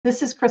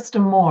This is Krista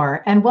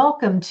Moore, and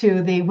welcome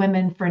to the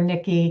Women for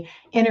Nikki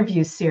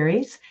interview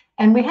series.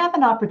 And we have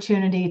an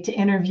opportunity to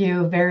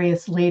interview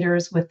various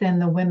leaders within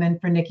the Women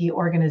for Nikki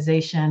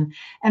organization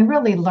and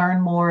really learn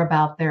more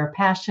about their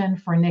passion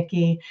for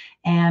Nikki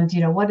and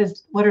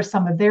what are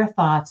some of their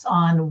thoughts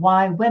on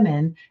why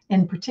women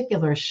in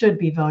particular should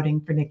be voting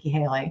for Nikki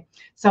Haley.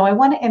 So I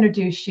want to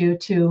introduce you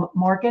to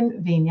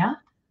Morgan Vina.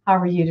 How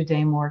are you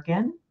today,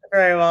 Morgan?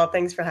 Very well.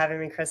 Thanks for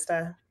having me,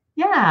 Krista.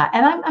 Yeah,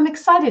 and I'm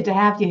excited to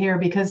have you here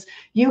because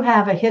you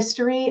have a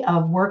history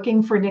of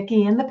working for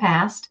Nikki in the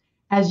past,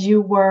 as you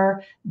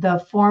were the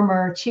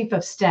former chief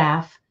of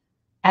staff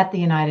at the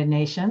United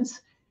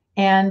Nations.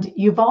 And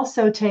you've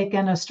also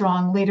taken a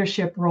strong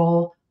leadership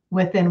role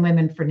within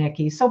Women for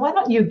Nikki. So why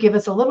don't you give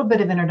us a little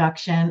bit of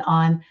introduction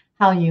on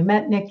how you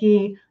met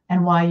Nikki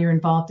and why you're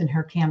involved in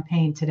her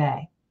campaign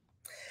today?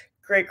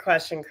 Great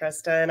question,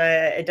 Krista. And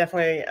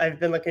I've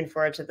been looking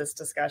forward to this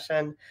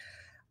discussion.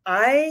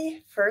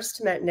 I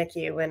first met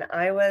Nikki when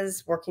I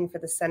was working for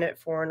the Senate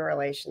Foreign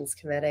Relations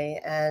Committee,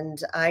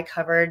 and I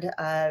covered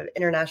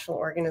international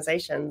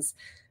organizations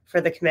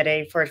for the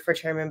committee for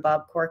Chairman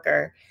Bob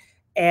Corker.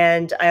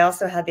 And I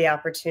also had the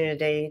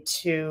opportunity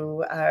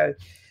to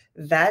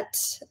vet,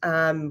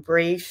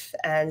 brief,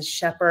 and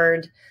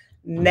shepherd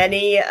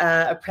many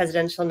a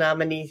presidential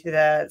nominee through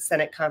the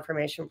Senate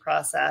confirmation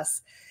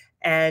process.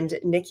 And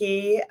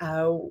Nikki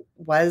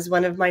was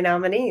one of my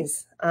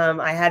nominees.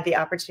 I had the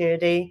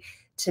opportunity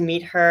to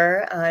meet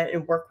her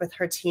and work with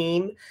her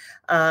team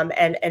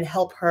and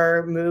help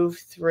her move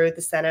through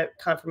the Senate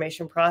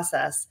confirmation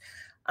process.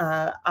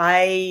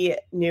 I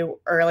knew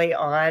early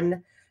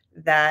on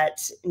that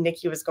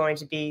Nikki was going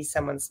to be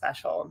someone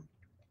special.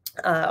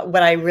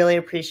 What I really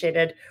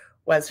appreciated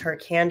was her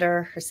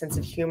candor, her sense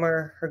of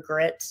humor, her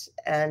grit,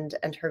 and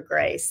her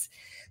grace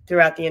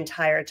throughout the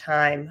entire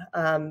time.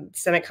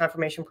 Senate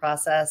confirmation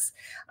process,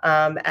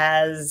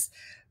 as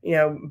you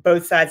know,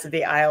 both sides of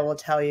the aisle will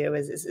tell you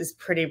is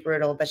pretty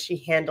brutal, but she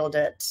handled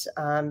it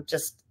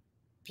just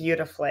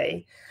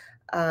beautifully.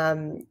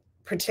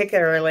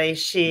 Particularly,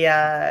 she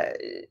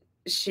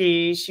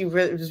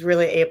was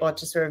really able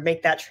to sort of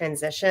make that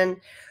transition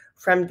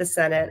from the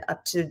Senate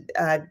up to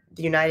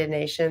the United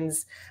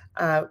Nations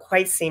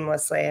quite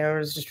seamlessly. And it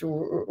was just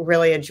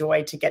really a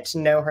joy to get to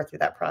know her through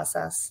that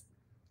process.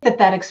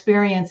 That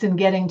experience in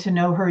getting to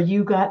know her,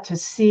 you got to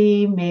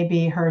see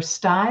maybe her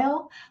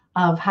style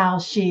of how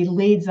she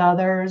leads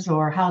others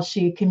or how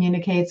she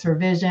communicates her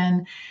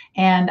vision.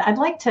 And I'd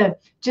like to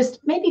just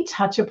maybe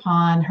touch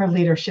upon her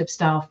leadership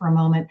style for a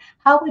moment.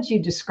 How would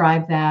you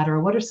describe that, or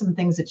what are some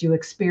things that you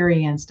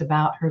experienced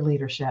about her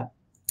leadership?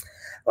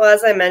 Well,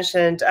 as I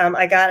mentioned,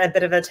 I got a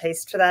bit of a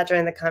taste for that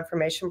during the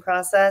confirmation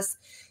process.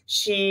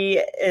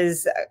 She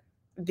is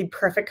the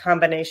perfect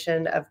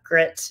combination of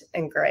grit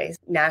and grace,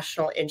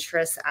 national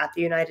interests at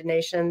the United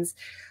Nations,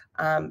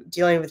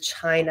 dealing with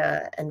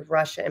China and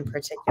Russia in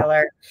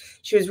particular.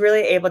 She was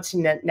really able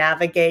to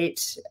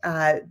navigate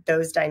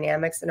those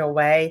dynamics in a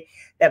way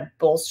that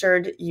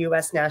bolstered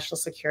U.S. national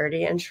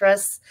security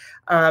interests,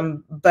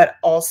 but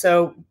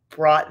also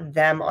brought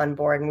them on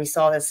board. And we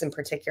saw this in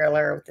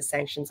particular with the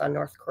sanctions on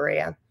North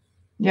Korea.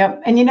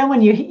 Yep. And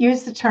when you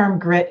use the term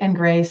grit and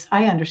grace,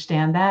 I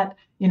understand that,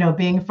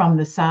 being from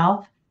the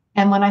South.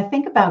 And when I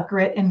think about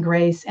grit and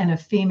grace and a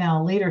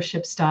female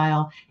leadership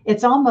style,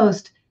 it's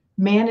almost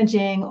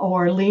managing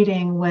or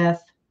leading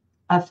with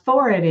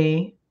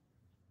authority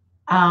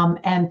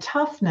and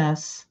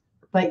toughness,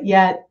 but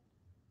yet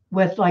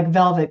with like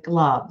velvet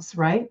gloves,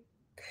 right?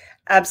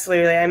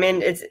 Absolutely. I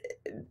mean,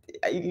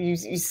 you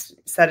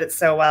said it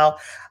so well.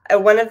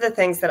 One of the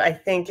things that I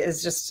think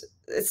is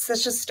it's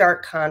such a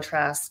stark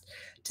contrast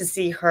to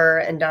see her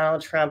and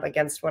Donald Trump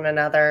against one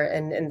another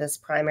in this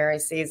primary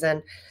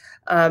season.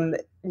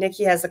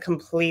 Nikki has a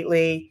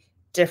completely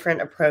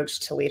different approach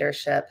to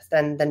leadership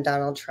than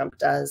Donald Trump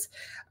does.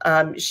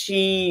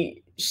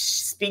 She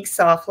speaks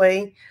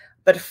softly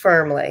but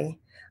firmly,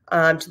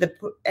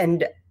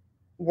 and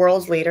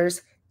world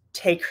leaders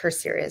take her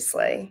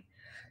seriously.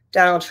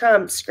 Donald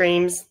Trump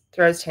screams,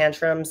 throws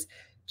tantrums,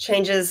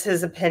 changes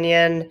his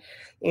opinion,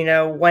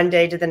 one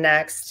day to the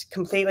next,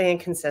 completely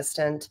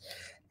inconsistent.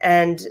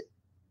 And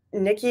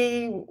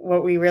Nikki,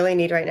 what we really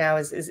need right now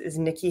is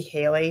Nikki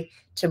Haley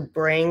to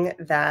bring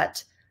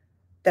that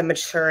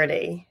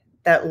maturity,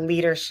 that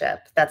leadership,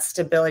 that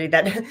stability,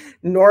 that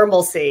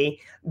normalcy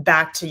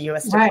back to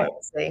U.S.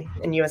 diplomacy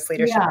and U.S.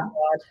 leadership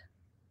abroad.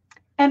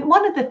 And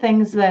one of the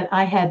things that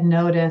I had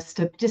noticed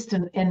just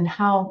in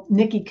how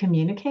Nikki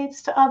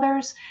communicates to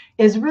others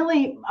is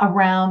really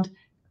around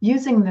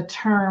using the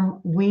term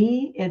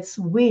we. It's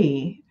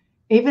we.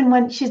 Even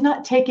when she's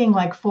not taking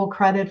like full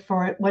credit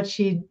for what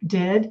she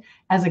did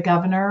as a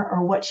governor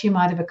or what she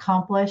might have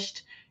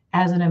accomplished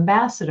as an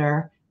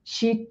ambassador,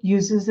 she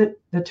uses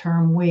the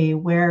term we,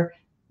 where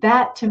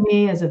that to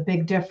me is a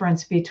big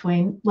difference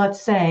between,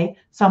 let's say,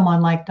 someone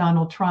like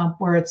Donald Trump,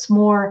 where it's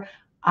more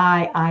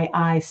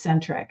I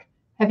centric.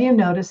 Have you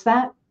noticed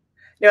that?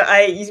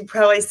 You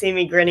probably see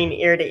me grinning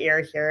ear to ear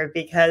here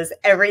because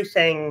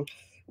everything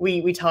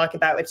we talk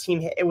about with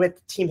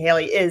Team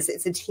Haley is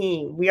it's a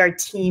team. We are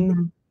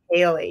Team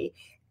Haley.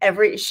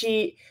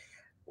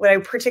 What I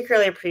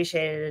particularly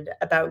appreciated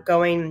about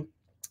going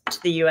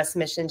to the U.S.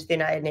 mission to the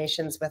United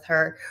Nations with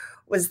her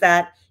was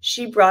that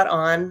she brought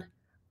on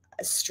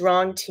a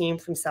strong team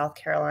from South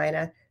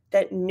Carolina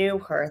that knew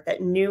her,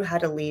 that knew how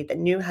to lead, that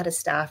knew how to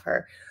staff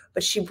her.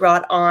 But she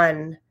brought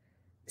on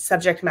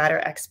subject matter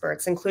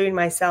experts, including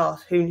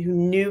myself, who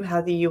knew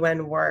how the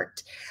UN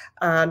worked,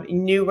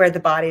 knew where the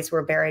bodies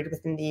were buried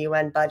within the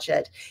UN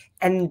budget.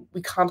 And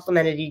we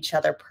complemented each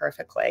other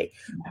perfectly.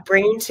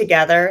 Bringing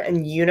together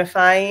and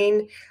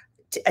unifying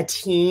a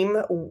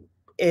team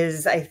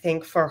is, I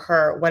think, for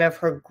her, one of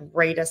her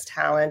greatest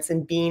talents,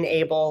 and being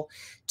able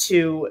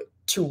to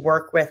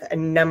work with a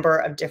number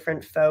of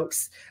different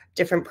folks,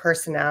 different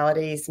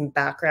personalities and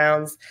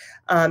backgrounds,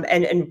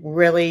 and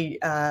really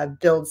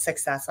build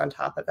success on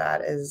top of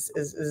that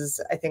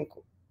is I think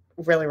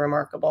really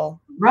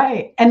remarkable.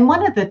 Right. And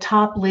one of the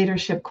top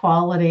leadership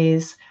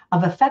qualities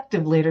of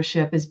effective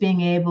leadership is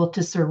being able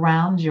to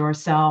surround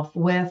yourself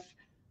with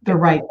the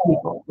right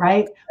people,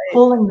 right?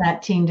 Pulling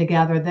that team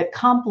together that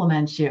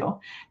complements you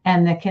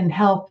and that can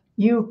help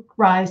you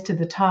rise to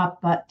the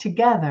top, but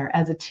together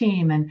as a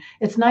team. And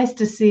it's nice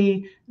to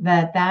see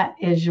that that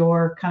is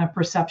your kind of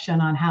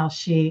perception on how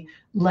she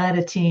led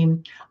a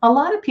team. A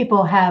lot of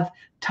people have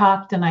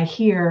talked, and I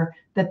hear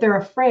that they're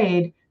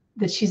afraid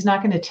that she's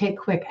not going to take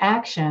quick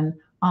action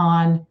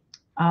on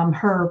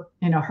her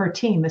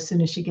team as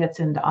soon as she gets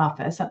into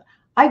office.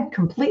 I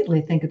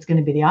completely think it's going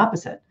to be the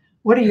opposite.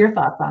 What are your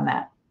thoughts on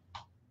that?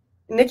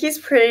 Nikki's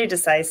pretty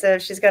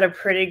decisive. She's got a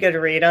pretty good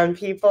read on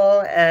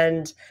people,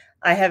 and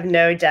I have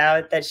no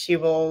doubt that she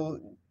will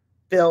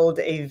build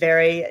a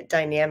very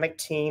dynamic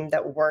team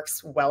that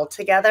works well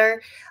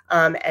together,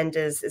 and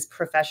is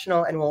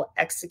professional and will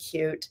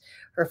execute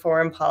her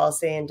foreign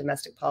policy and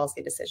domestic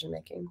policy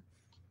decision-making.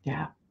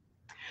 Yeah.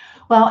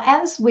 Well,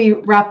 as we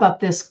wrap up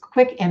this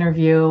quick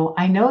interview,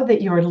 I know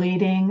that you're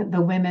leading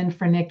the Women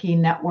for Nikki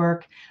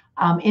network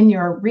in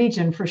your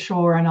region for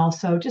sure, and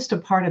also just a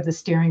part of the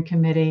steering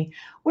committee.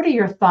 What are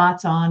your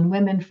thoughts on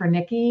Women for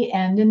Nikki,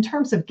 and in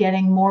terms of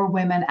getting more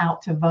women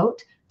out to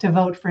vote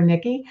for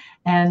Nikki,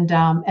 and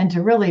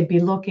to really be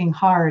looking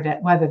hard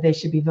at whether they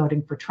should be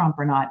voting for Trump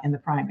or not in the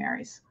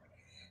primaries?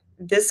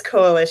 This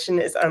coalition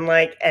is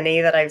unlike any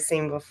that I've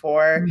seen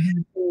before.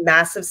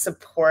 Massive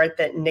support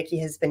that Nikki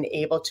has been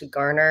able to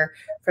garner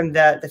from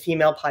the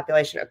female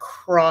population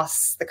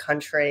across the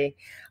country,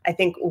 I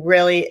think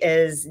really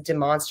is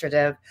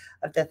demonstrative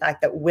of the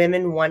fact that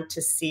women want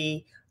to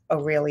see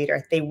a real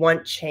leader. They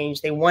want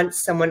change. They want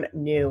someone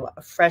new,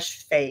 a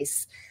fresh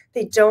face.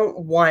 They don't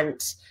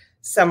want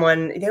an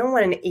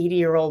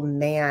 80-year-old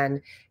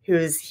man who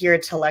is here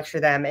to lecture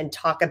them and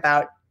talk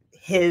about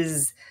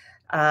his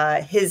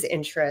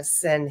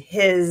interests and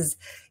his,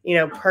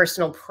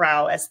 personal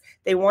prowess.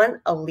 They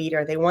want a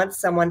leader. They want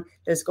someone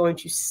that's going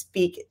to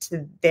speak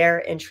to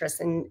their interests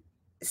and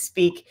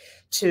speak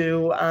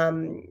to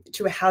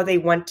how they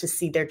want to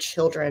see their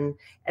children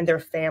and their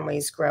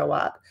families grow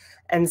up.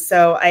 And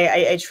so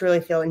I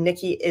truly feel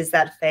Nikki is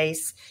that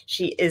face.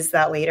 She is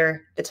that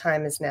leader. The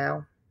time is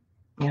now.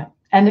 Yeah.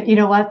 And you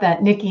know what?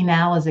 That Nikki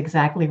now is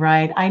exactly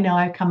right. I know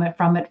I come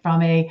from it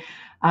from a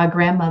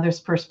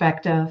grandmother's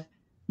perspective.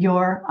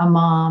 You're a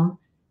mom.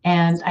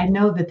 And I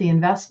know that the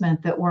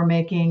investment that we're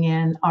making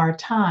in our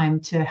time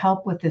to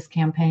help with this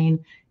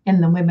campaign in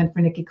the Women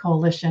for Nikki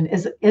Coalition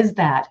is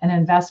that an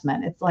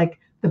investment. It's like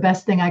the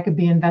best thing I could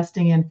be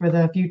investing in for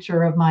the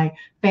future of my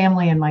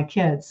family and my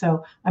kids.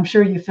 So I'm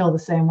sure you feel the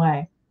same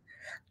way.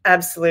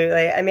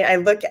 Absolutely. I mean, I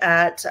look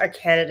at our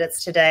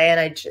candidates today and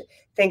I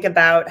think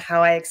about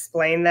how I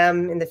explain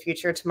them in the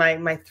future to my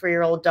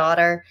 3-year-old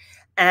daughter.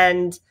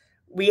 And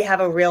we have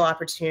a real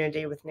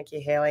opportunity with Nikki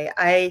Haley.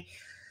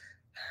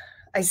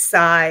 I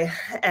sigh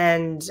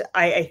and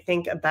I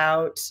think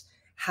about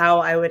how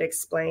I would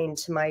explain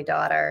to my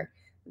daughter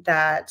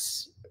that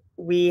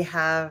we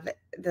have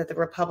the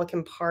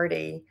Republican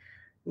Party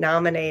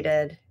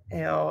nominated,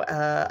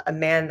 a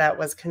man that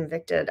was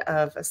convicted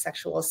of a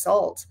sexual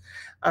assault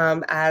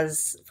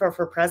as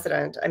for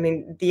president. I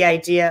mean, the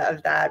idea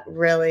of that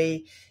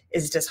really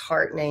is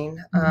disheartening.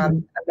 A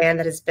man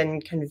that has been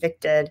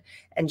convicted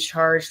and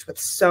charged with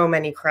so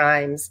many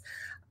crimes.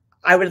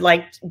 I would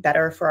like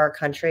better for our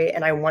country,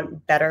 and I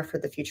want better for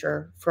the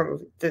future for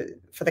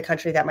the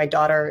country that my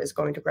daughter is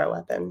going to grow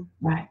up in.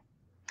 Right.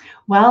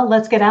 Well,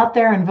 let's get out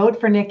there and vote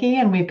for Nikki,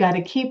 and we've got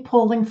to keep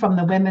pulling from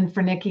the Women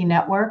for Nikki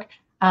network.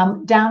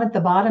 Down at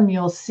the bottom,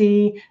 you'll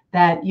see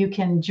that you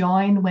can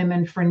join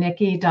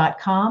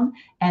womenfornikki.com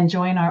and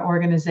join our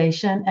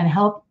organization and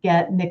help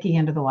get Nikki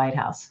into the White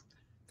House.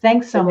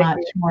 Thanks so much,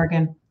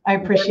 Morgan. I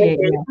appreciate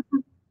you.